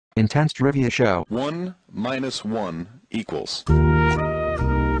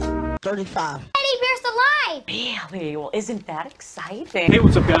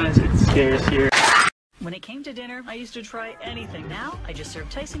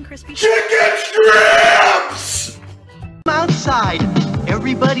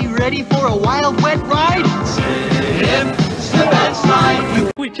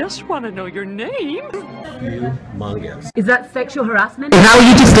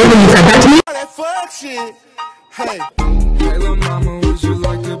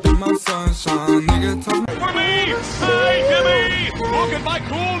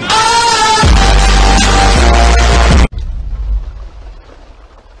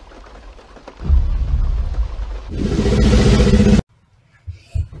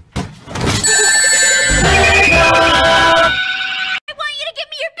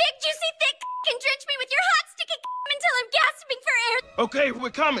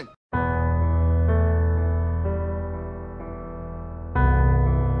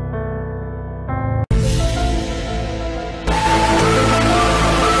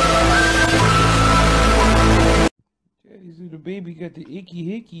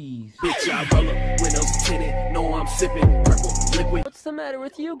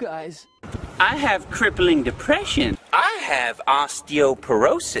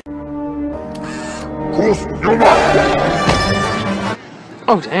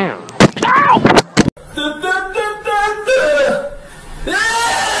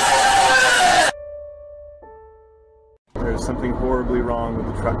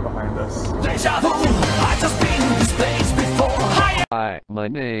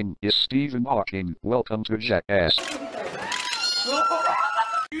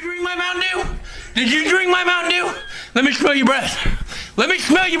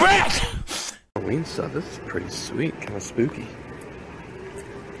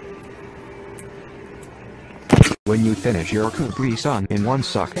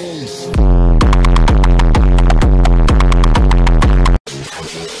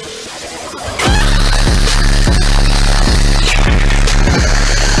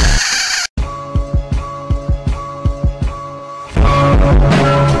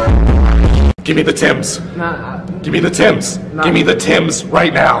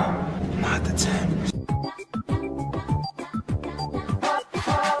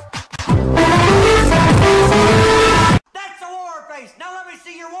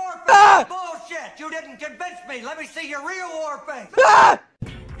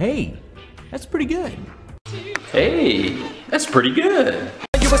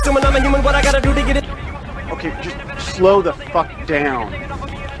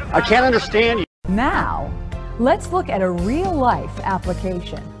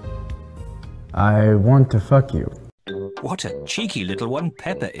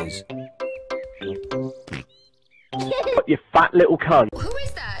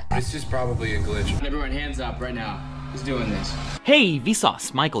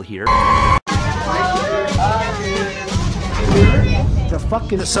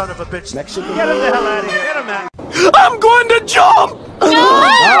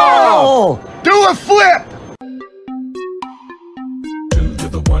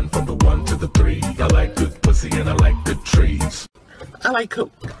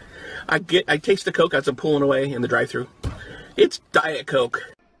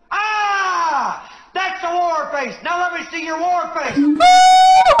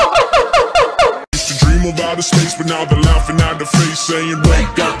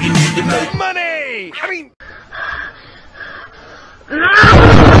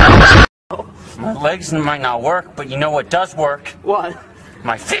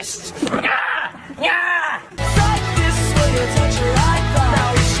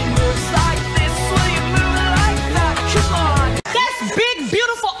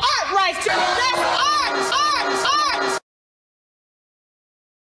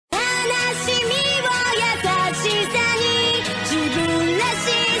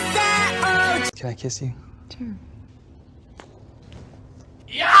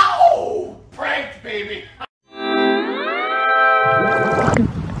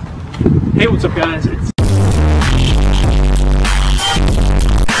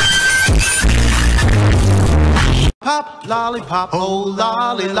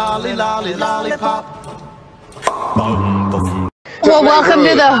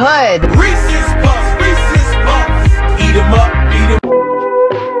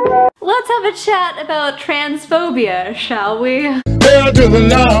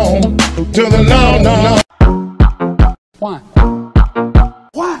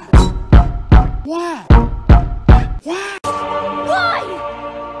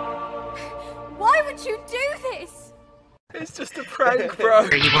would you do this? It's just a prank, bro.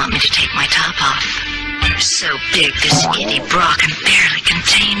 You want me to take my top off? They're so big, this skinny bra can barely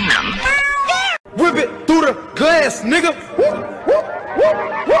contain them. Whip it through the glass, nigga.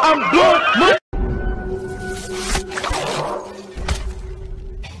 I'm blowing my...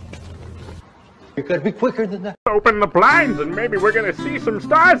 You gotta be quicker than that. Open the blinds and maybe we're gonna see some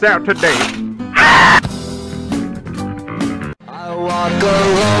stars out today. I walk a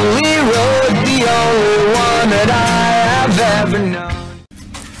lonely road, the only one that I have ever known.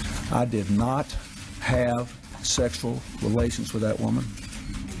 I did not have sexual relations with that woman.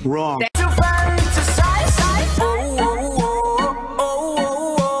 Wrong.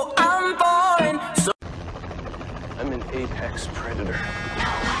 I'm an apex predator.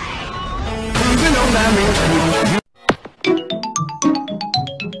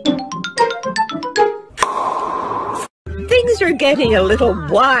 Things are getting a little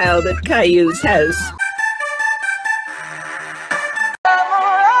wild at Caillou's house.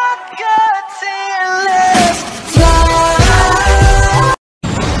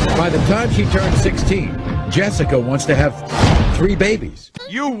 By the time she turns 16, Jessica wants to have 3 babies.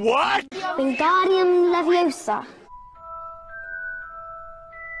 You what? Wingardium Leviosa.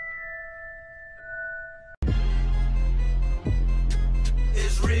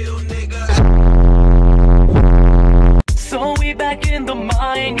 So we back in the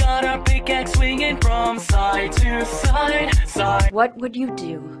mine, got our pickaxe swinging from side to side. What would you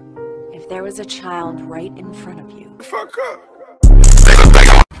do if there was a child right in front of you? Fuck up.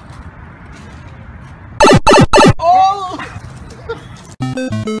 Oh!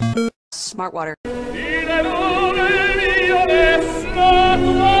 Smart water.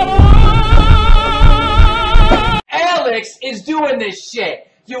 Alex is doing this shit.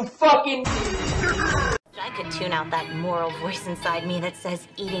 You fucking... I could tune out that moral voice inside me that says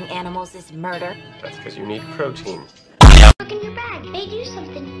eating animals is murder. That's because you need protein. Look in your bag. They do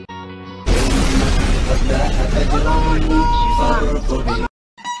something.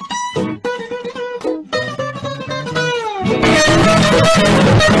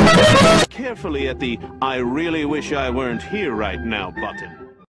 Carefully at the "I really wish I weren't here right now" button.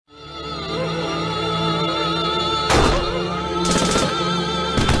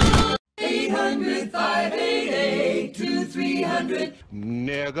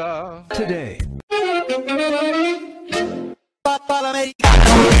 Nigga. Today.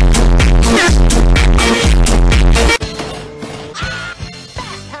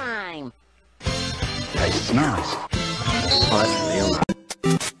 Time. Nice. Nice. Oh, that's real nice.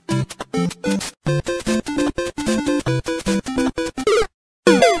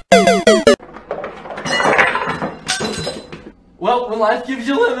 Well, when life gives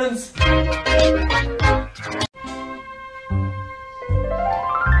you lemons.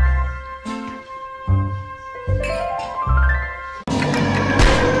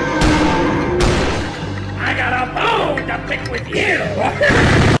 I got a bone to pick with you.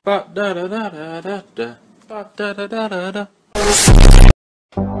 Ba-da-da-da-da-da. Ba-da-da-da-da-da.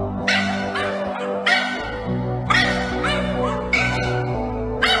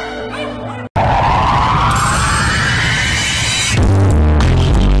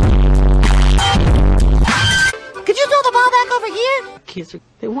 Could you throw the ball back over here? Kids,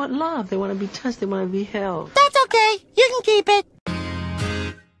 they want love. They want to be touched. They want to be held. That's okay. You can keep it.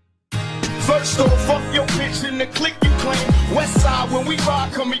 First off, fuck your bitch in the click you claim. West side, when we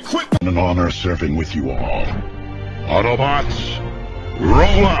ride, come equipped. An honor serving with you all. Autobots,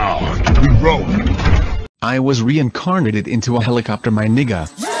 roll out! We roll. I was reincarnated into a helicopter, my nigga.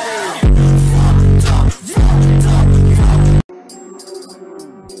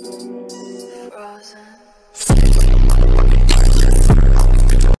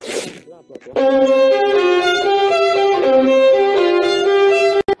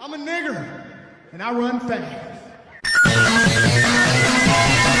 I'm a nigger, and I run fast.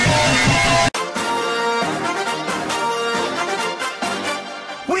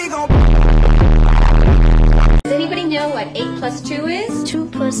 We gon' Does anybody know what 8 plus 2 is? 2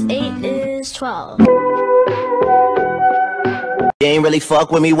 plus 8 is 12. You ain't really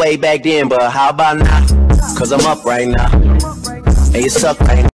fuck with me way back then, but how about now? Cause I'm up right now. And you suck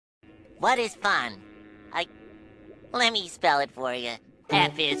right now. What is fun? Let me spell it for you.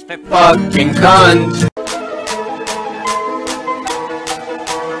 F is for Fucking cunt.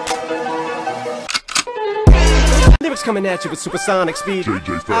 Lyrics coming at you with supersonic speed.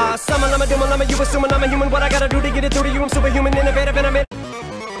 Summer, lama, doom, lama, you assuming I'm a human. What I gotta do to get it through to you? I'm superhuman, innovative, and I'm in.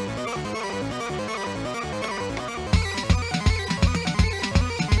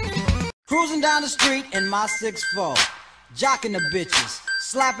 Cruising down the street in my 6'4", jocking the bitches,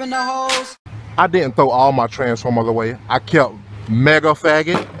 slapping the hoes. I didn't throw all my Transformers away. I kept Mega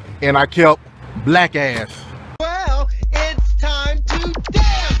Faggot and I kept Black Ass. Well, it's time to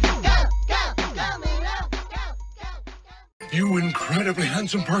dance! You incredibly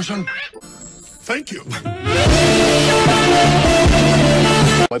handsome person. Thank you.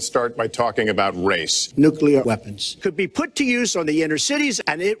 Let's start by talking about race. Nuclear weapons could be put to use on the inner cities,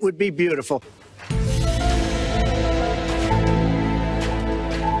 and it would be beautiful.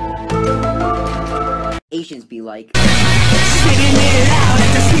 Asians be like. Singing it out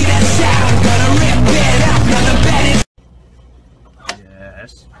at the speed of sound. Gonna rip it out, now the bed is.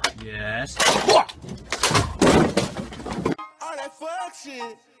 Yes, yes. All that fuck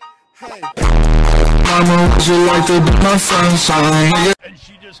shit. Hey. Mama, would you like to be my sunshine? And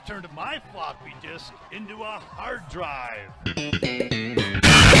she just turned my floppy disk into a hard drive.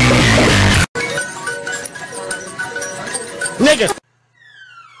 Nigga.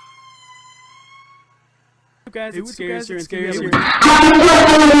 Guys, it's scary.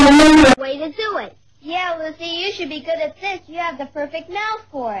 Way to do it. Yeah, Lucy, you should be good at this. You have the perfect mouth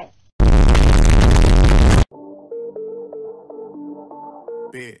for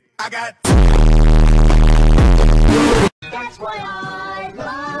it. I got. That's why I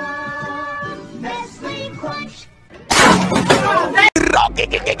love Nestle Crunch.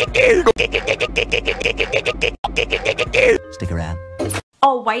 Stick around.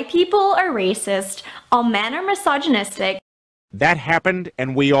 All white people are racist. All men are misogynistic. That happened,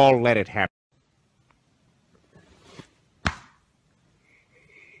 and we all let it happen.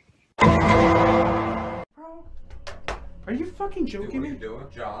 Bro, are you fucking joking me? What are you doing,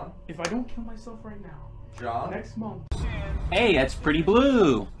 John? If I don't kill myself right now, John? next month. Hey, that's pretty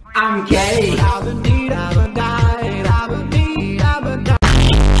blue. I'm gay.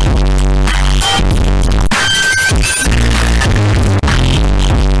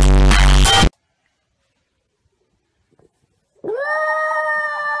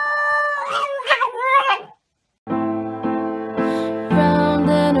 Round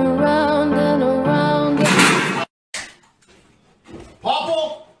and around and around.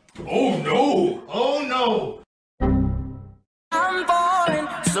 Popple! Oh no! Oh no! I'm falling,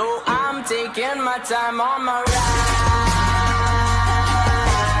 so I'm taking my time on my ride.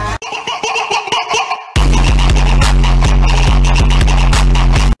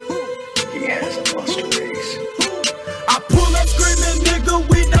 Yes, I lost your face. I pull up screaming, nigga,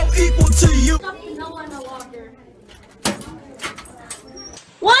 we no equal to you.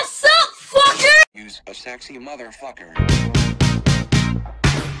 What's up, fucker? Use a sexy motherfucker.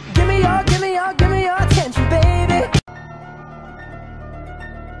 Give me your attention, baby.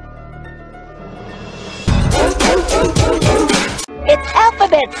 It's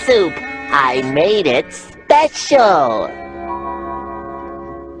alphabet soup. I made it special.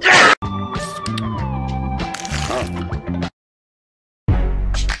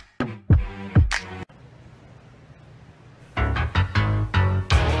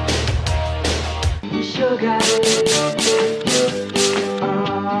 Sugar.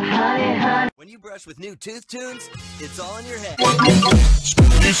 When you brush with new tooth tunes, it's all in your head.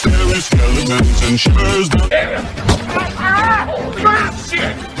 Spooky, scary skeletons and shivers.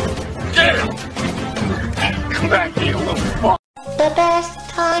 Shit! Get him! Come back here, little fuck! The best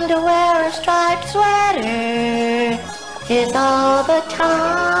time to wear a striped sweater is all the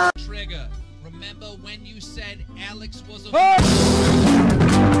time. Trigger, remember when you said Alex was a...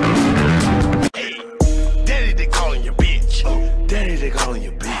 Daddy, they calling you bitch. Daddy, they calling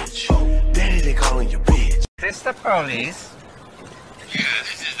you bitch. Daddy, they calling you bitch. Is this the police? Yeah,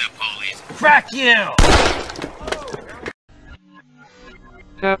 this is the police. Crack you!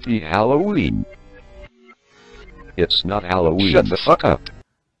 Happy Halloween. It's not Halloween. Shut the fuck up.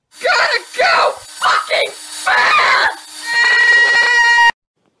 Gotta go fucking fast!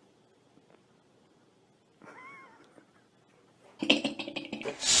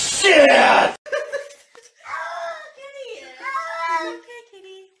 Shit!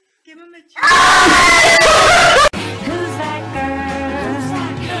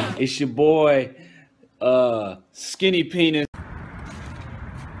 It's your boy, Skinny Penis.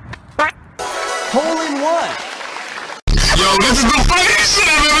 Hole in one. Yo, this is the funniest shit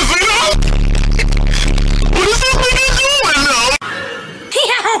I've ever seen. What is this nigga doing, though?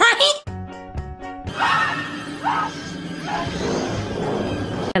 Yeah, right?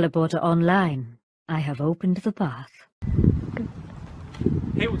 Teleporter online. I have opened the path.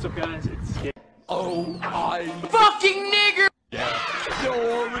 Hey, what's up, guys? It's Skip. Oh, I Fucking nigger! yeah.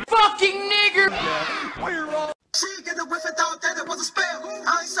 Fucking nigger! We're all. She get the whiff and thought that it was a spell.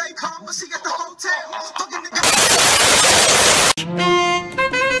 I ain't say come, but she at the hotel. Fucking nigga.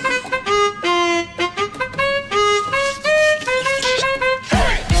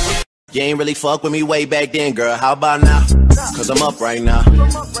 You ain't really fuck with me way back then, girl. How about now? Cause I'm up right now.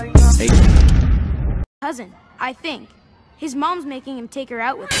 Hey. Cousin, I think. His mom's making him take her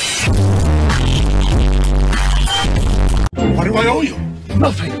out with him. What do I owe you?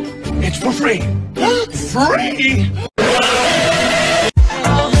 Nothing. It's for free. Free!